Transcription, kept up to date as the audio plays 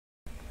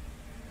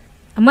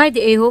Am I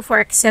the a-hole for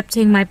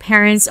accepting my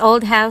parents'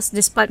 old house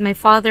despite my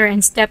father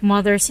and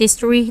stepmother's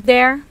history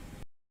there?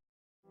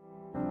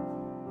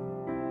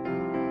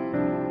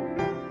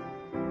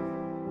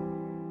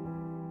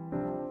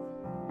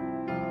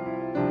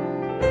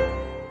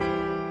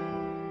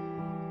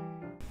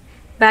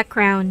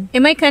 Background.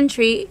 In my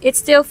country, it's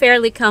still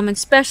fairly common,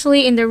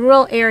 especially in the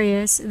rural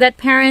areas, that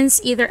parents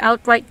either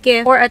outright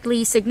give or at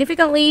least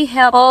significantly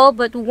help all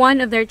but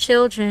one of their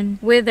children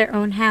with their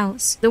own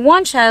house. The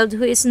one child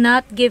who is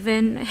not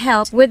given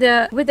help with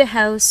the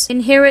house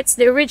inherits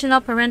the original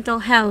parental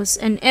house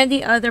and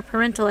any other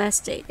parental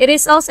estate. It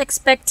is also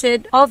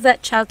expected of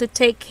that child to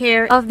take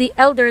care of the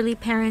elderly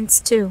parents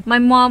too. My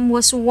mom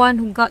was one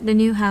who got the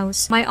new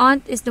house. My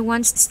aunt is the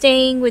one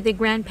staying with the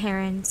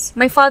grandparents.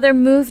 My father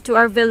moved to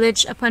our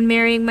village upon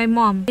marrying my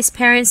mom. His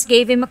parents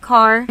gave him a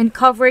car and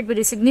covered with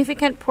a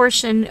significant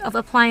portion of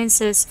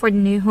appliances for the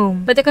new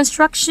home. But the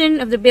construction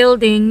of the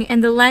building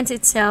and the land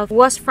itself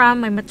was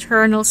from my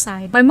maternal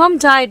side. My mom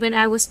died when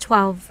I was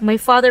 12. My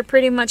father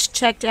pretty much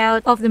checked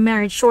out of the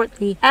marriage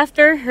shortly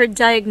after her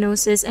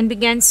diagnosis and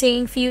began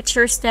seeing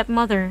future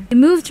stepmother. He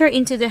moved her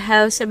into the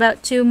house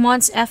about 2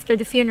 months after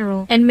the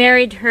funeral and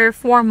married her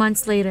 4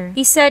 months later.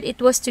 He said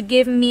it was to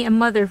give me a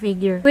mother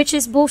figure, which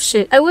is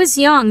bullshit. I was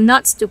young,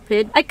 not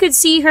stupid. I could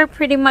see her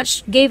pretty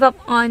much gave up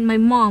on my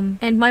mom,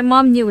 and my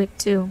mom knew it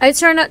too. I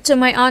turned out to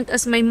my aunt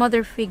as my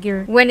mother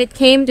figure when it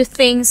came to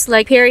things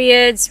like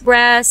periods,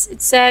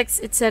 breasts, sex,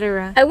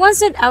 etc. I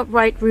wasn't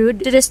outright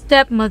rude to the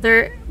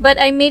stepmother, but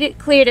I made it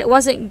clear that I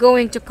wasn't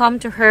going to come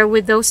to her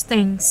with those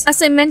things.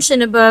 As I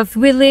mentioned above,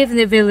 we live in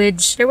the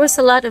village. There was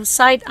a lot of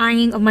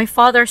side-eyeing of my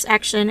father's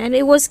action, and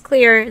it was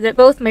clear that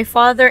both my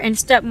father and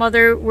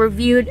stepmother were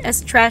viewed as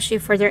trashy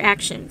for their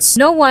actions.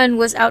 No one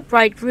was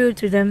outright rude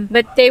to them,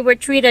 but they were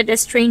treated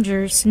as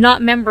strangers, not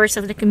members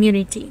of the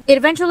community. It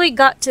eventually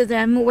got to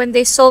them when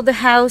they sold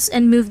the house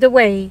and moved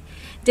away.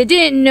 They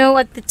didn't know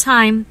at the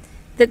time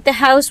that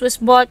the house was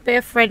bought by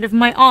a friend of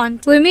my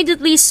aunt, who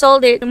immediately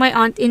sold it to my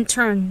aunt in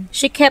turn.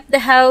 She kept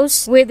the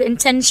house with the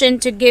intention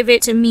to give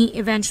it to me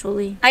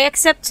eventually. I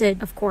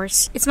accepted, of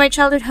course. It's my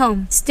childhood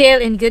home, still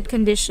in good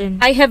condition.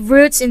 I have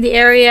roots in the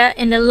area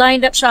and a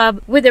lined-up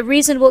job with a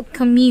reasonable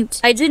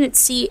commute. I didn't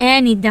see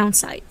any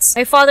downsides.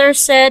 My father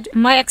said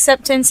my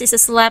acceptance is a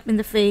slap in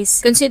the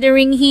face,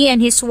 considering he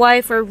and his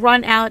wife were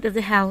run out of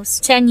the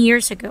house 10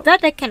 years ago.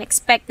 That I can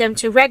expect them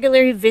to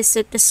regularly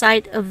visit the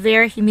site of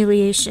their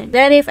humiliation.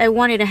 That if I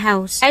wanted a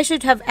house, I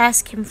should have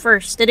asked him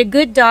first that a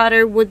good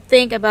daughter would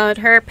think about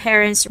her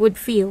parents would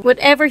feel.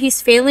 Whatever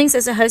his failings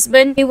as a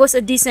husband, he was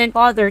a decent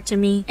father to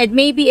me, and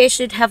maybe I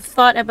should have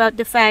thought about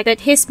the fact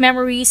that his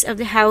memories of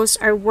the house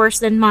are worse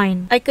than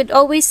mine. I could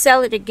always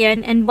sell it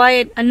again and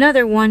buy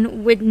another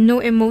one with no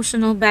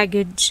emotional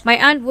baggage. My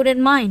aunt wouldn't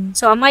mind.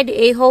 So am I the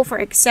a-hole for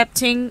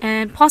accepting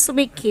and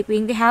possibly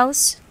keeping the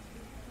house?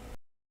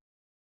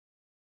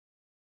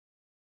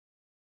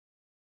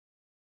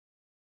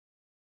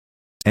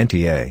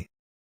 NTA.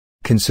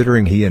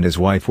 Considering he and his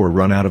wife were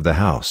run out of the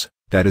house,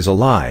 that is a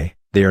lie.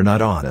 They are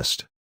not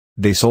honest.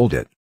 They sold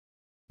it.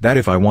 That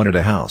if I wanted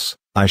a house,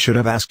 I should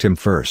have asked him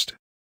first.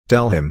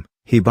 Tell him,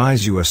 he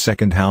buys you a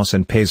second house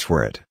and pays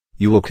for it.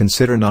 You will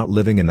consider not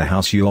living in the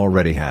house you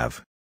already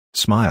have.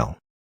 Smile.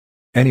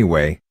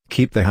 Anyway,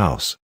 keep the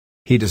house.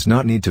 He does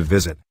not need to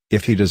visit,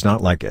 if he does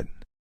not like it.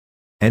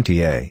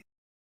 NTA.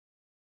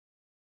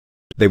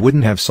 They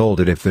wouldn't have sold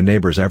it if the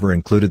neighbors ever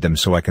included them,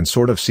 so I can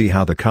sort of see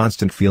how the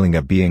constant feeling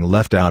of being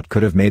left out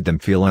could have made them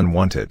feel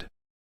unwanted.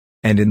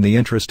 And in the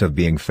interest of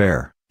being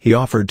fair, he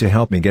offered to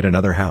help me get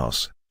another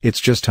house. It's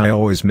just I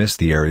always miss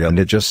the area and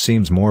it just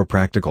seems more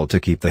practical to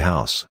keep the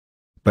house.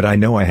 But I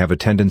know I have a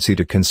tendency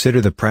to consider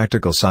the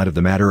practical side of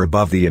the matter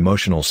above the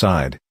emotional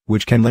side,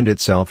 which can lend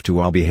itself to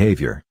all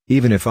behavior,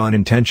 even if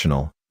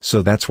unintentional,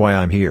 so that's why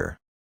I'm here.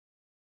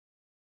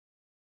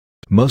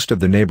 Most of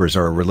the neighbors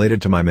are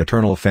related to my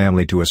maternal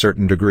family to a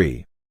certain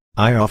degree.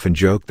 I often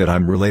joke that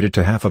I'm related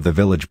to half of the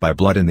village by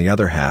blood and the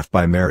other half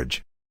by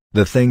marriage.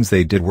 The things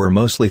they did were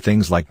mostly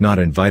things like not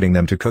inviting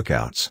them to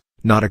cookouts,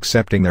 not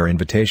accepting their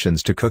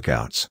invitations to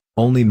cookouts,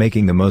 only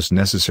making the most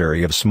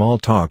necessary of small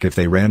talk if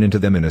they ran into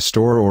them in a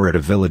store or at a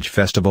village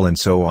festival, and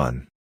so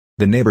on.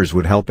 The neighbors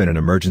would help in an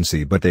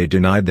emergency, but they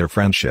denied their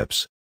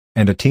friendships.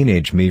 And a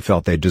teenage me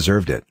felt they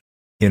deserved it.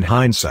 In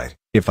hindsight,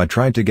 if I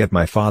tried to get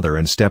my father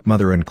and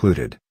stepmother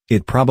included,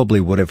 it probably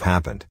would have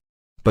happened.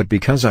 But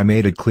because I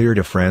made it clear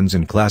to friends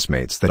and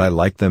classmates that I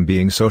liked them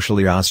being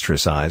socially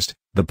ostracized,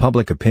 the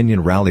public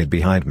opinion rallied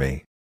behind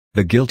me.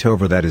 The guilt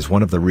over that is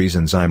one of the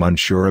reasons I'm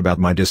unsure about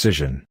my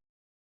decision.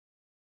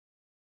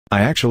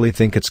 I actually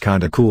think it's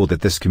kinda cool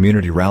that this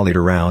community rallied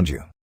around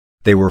you.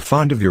 They were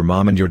fond of your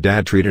mom and your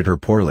dad treated her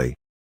poorly.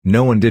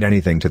 No one did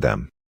anything to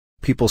them.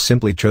 People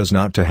simply chose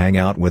not to hang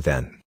out with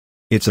them.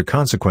 It's a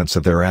consequence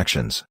of their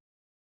actions.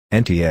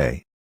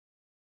 NTA.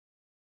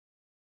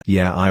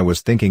 Yeah, I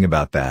was thinking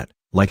about that,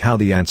 like how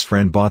the aunt's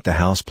friend bought the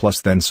house plus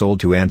then sold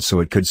to aunt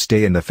so it could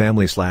stay in the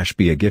family /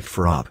 be a gift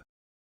for op.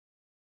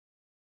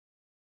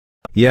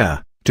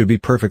 Yeah, to be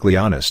perfectly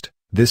honest,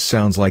 this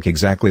sounds like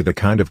exactly the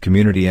kind of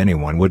community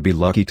anyone would be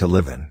lucky to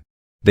live in.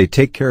 They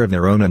take care of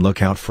their own and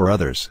look out for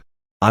others.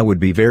 I would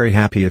be very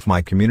happy if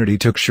my community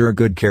took sure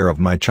good care of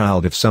my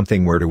child if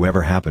something were to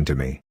ever happen to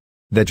me.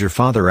 That your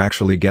father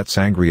actually gets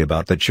angry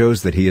about that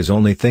shows that he is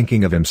only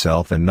thinking of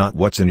himself and not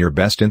what's in your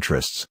best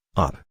interests.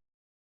 Up.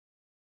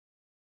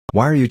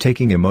 Why are you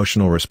taking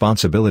emotional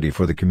responsibility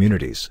for the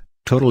community's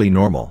totally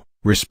normal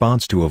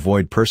response to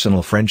avoid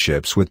personal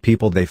friendships with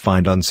people they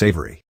find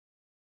unsavory?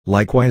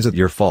 Like, why is it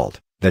your fault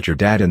that your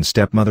dad and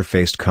stepmother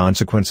faced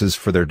consequences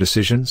for their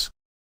decisions?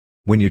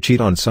 When you cheat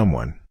on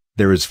someone,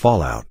 there is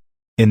fallout.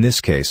 In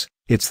this case,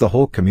 it's the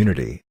whole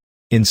community.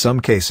 In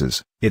some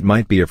cases, it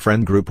might be a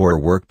friend group or a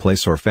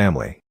workplace or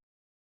family.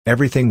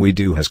 Everything we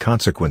do has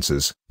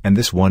consequences, and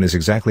this one is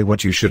exactly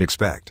what you should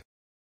expect.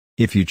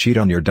 If you cheat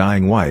on your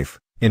dying wife,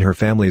 in her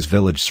family's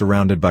village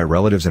surrounded by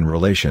relatives and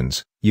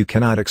relations, you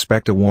cannot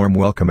expect a warm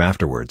welcome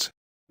afterwards.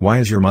 Why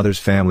is your mother's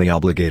family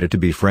obligated to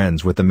be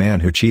friends with the man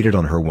who cheated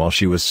on her while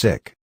she was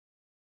sick?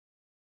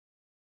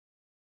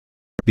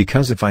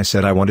 Because if I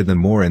said I wanted them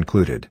more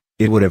included,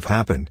 it would have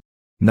happened.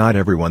 Not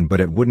everyone,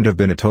 but it wouldn't have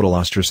been a total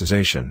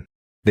ostracization.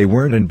 They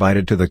weren't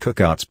invited to the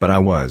cookouts, but I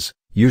was,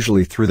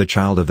 usually through the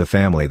child of the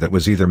family that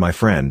was either my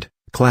friend,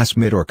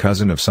 classmate or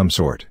cousin of some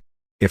sort.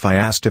 If I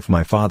asked if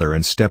my father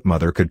and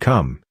stepmother could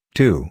come,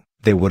 too,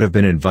 they would have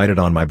been invited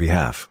on my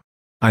behalf.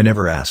 I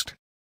never asked.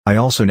 I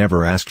also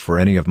never asked for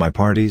any of my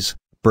parties,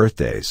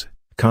 birthdays,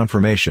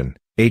 confirmation,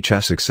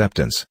 HS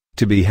acceptance,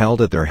 to be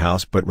held at their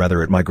house but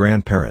rather at my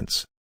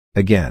grandparents'.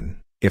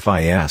 Again, if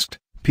I asked,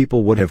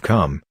 people would have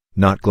come,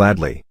 not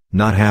gladly,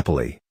 not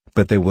happily,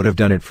 but they would have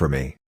done it for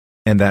me.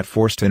 And that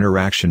forced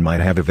interaction might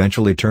have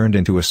eventually turned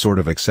into a sort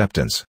of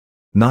acceptance.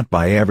 Not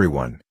by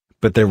everyone,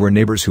 but there were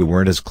neighbors who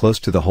weren't as close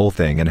to the whole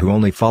thing and who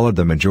only followed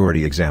the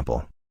majority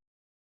example.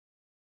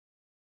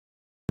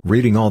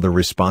 Reading all the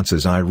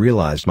responses, I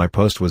realized my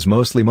post was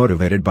mostly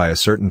motivated by a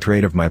certain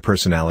trait of my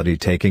personality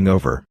taking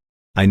over.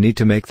 I need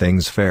to make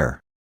things fair.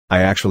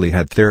 I actually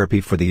had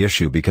therapy for the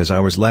issue because I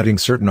was letting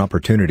certain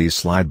opportunities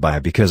slide by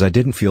because I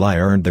didn't feel I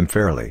earned them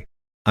fairly.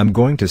 I'm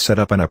going to set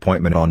up an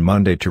appointment on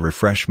Monday to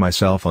refresh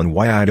myself on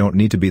why I don't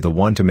need to be the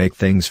one to make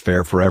things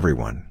fair for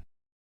everyone.